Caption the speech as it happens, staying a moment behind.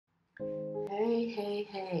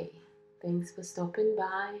Hey, thanks for stopping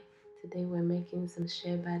by. Today we're making some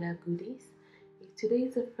shea butter goodies. If today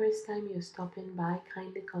is the first time you're stopping by,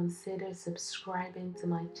 kindly consider subscribing to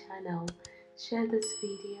my channel, share this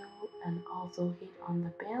video, and also hit on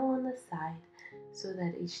the bell on the side so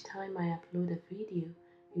that each time I upload a video,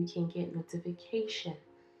 you can get notification.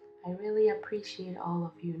 I really appreciate all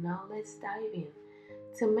of you. Now let's dive in.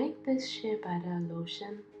 To make this shea butter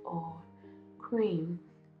lotion or cream,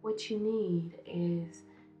 what you need is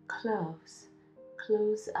cloves.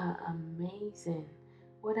 Cloves are amazing.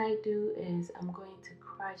 What I do is I'm going to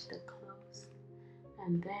crush the cloves,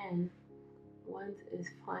 and then once it's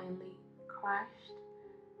finely crushed,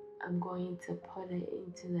 I'm going to put it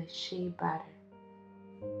into the shea butter.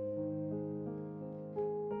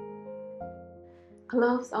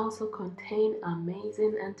 Cloves also contain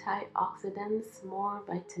amazing antioxidants, more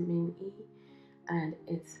vitamin E, and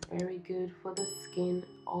it's very good for the skin,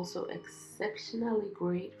 also exceptionally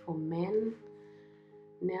great for men.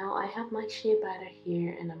 Now I have my shea butter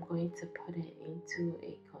here and I'm going to put it into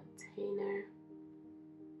a container.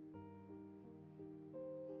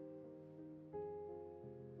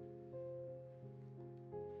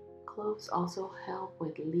 Cloves also help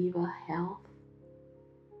with liver health.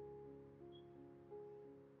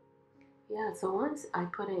 Yeah, so once I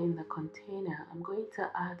put it in the container, I'm going to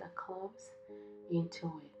add the cloves into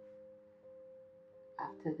it.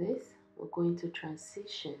 After this, we're going to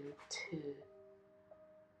transition to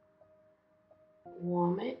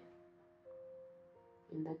warm it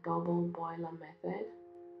in the double boiler method.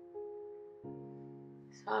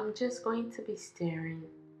 So I'm just going to be stirring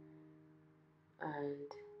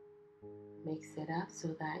and mix it up so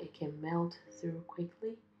that it can melt through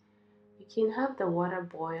quickly. You can have the water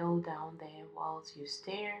boil down there whilst you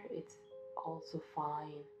stir, it's also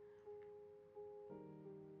fine.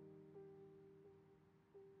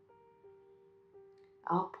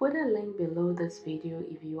 I'll put a link below this video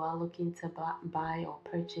if you are looking to buy or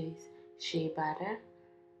purchase shea butter.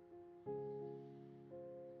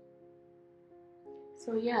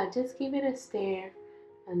 So yeah, just give it a stir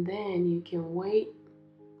and then you can wait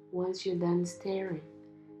once you're done stirring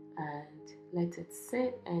and let it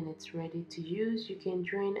sit and it's ready to use. You can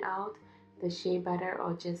drain out the shea butter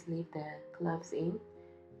or just leave the cloves in.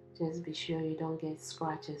 Just be sure you don't get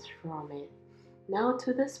scratches from it. Now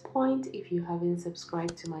to this point, if you haven't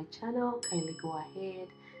subscribed to my channel, kindly go ahead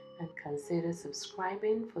and consider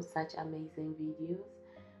subscribing for such amazing videos.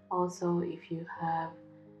 Also, if you have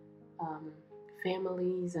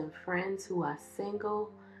families and friends who are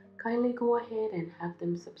single, kindly go ahead and have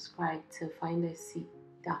them subscribe to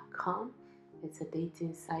finderseek.com. It's a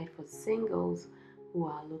dating site for singles who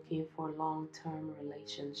are looking for long-term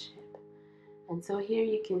relationship. And so here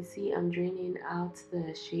you can see I'm draining out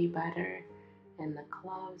the shea butter and the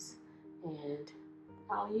cloves, and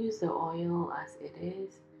I'll use the oil as it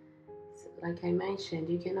is. So like I mentioned,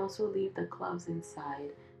 you can also leave the cloves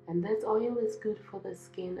inside, and this oil is good for the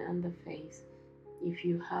skin and the face. If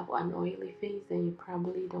you have an oily face, then you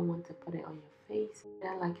probably don't want to put it on your face.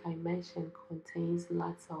 That, like I mentioned, contains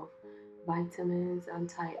lots of vitamins,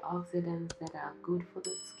 antioxidants that are good for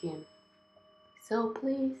the skin. So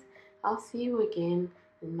please, I'll see you again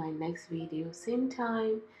in my next video. Same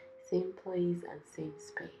time, same place, and same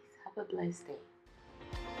space. Have a blessed day.